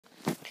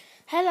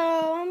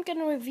Hello, I'm going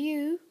to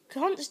review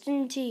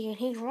Constantine.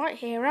 He's right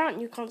here,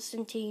 aren't you,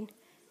 Constantine?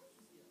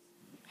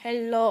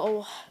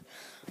 Hello,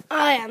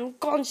 I am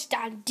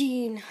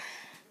Constantine.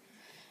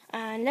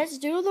 And let's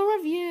do the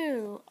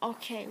review.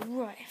 Okay,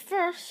 right.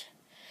 First,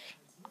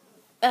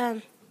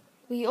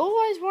 we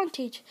always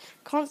wanted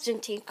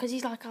Constantine because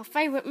he's like our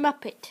favourite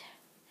Muppet.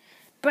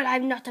 But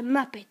I'm not a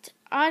Muppet.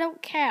 I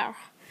don't care.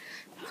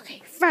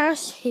 Okay,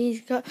 first,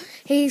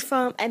 he's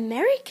from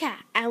America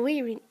and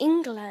we're in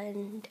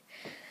England.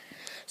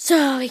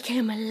 So he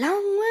came a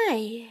long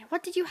way.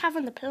 What did you have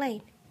on the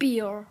plane?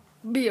 Beer,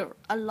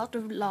 a lot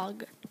of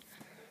log.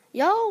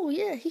 Yo,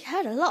 yeah, he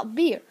had a lot of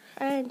beer.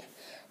 And,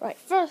 right,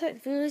 first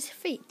let's view his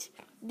feet.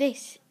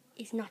 This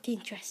is not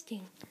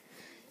interesting.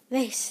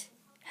 This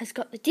has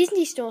got the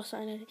Disney Store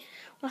sign on it.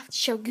 We'll have to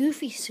show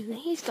Goofy soon.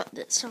 He's got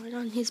that sign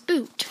on his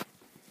boot.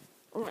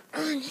 Right,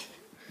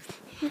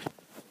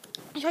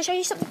 shall I show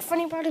you something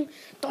funny about him?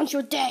 Don't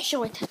you dare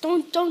show it.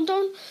 Don't.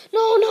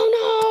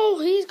 No.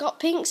 He's got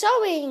pink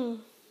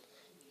sewing.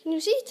 Can you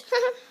see it?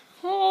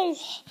 Oh,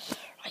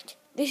 right.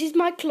 This is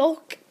my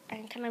cloak.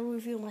 And can I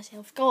reveal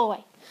myself? Go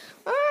away.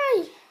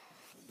 Bye.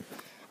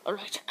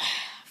 Alright.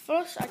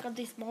 First, I got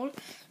this ball.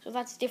 So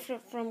that's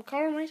different from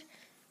Kermit.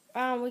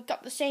 We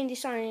got the same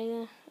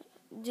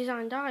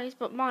designed eyes,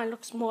 but mine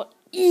looks more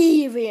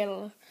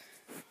evil.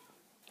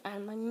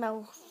 And my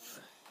mouth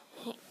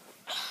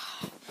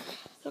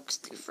looks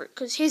different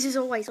because his is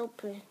always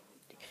open.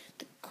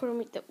 The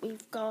Kermit that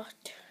we've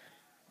got.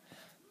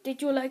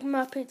 Did you like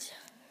Muppets?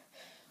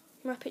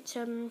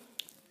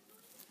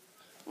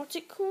 What's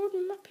it called?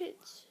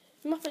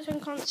 Muppet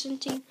and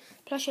Constantine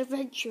PLUSH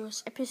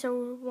Adventures,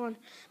 Episode 1.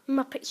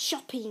 Muppet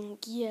Shopping.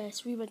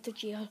 Yes, we went to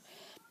jail.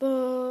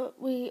 But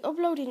we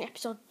uploaded in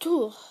Episode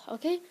 2,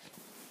 okay?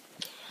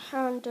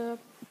 And,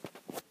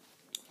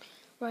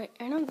 right,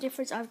 another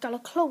difference, I've got a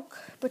cloak.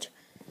 But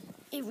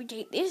if we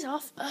take this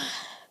off,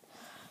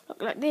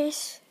 look like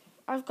this.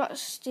 I've got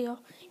still,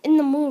 in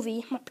the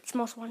movie, Muppets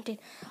Most Wanted,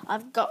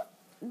 I've got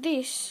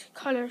this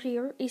colour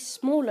here is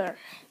smaller.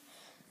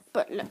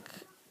 But look,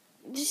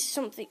 this is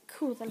something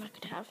cool that I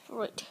could have.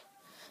 Right.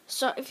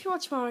 So if you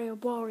watch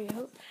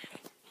Wario,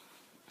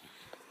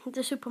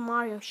 the Super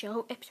Mario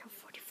Show, episode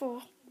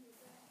 44,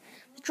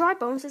 the Dry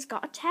Bones has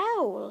got a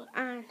towel.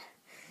 And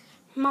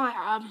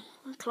my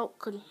cloak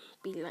could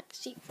be like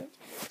secret.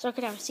 So I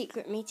could have a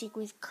secret meeting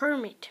with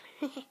Kermit.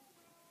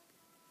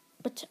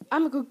 But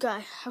I'm a good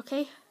guy,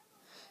 okay?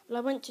 Well,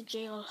 I went to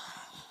jail.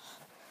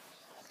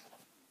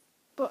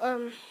 But,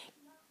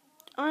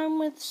 I'm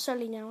with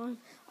Sully now.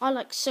 I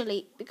like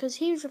Sully because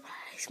he was a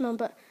policeman,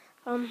 but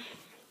me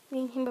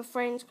and him are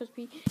friends because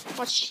we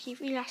watched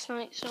TV last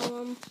night.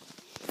 So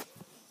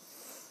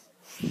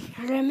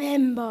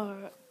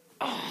remember,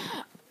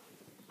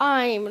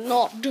 I'm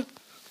not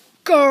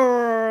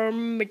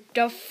Kermit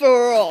the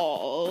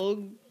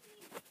Frog.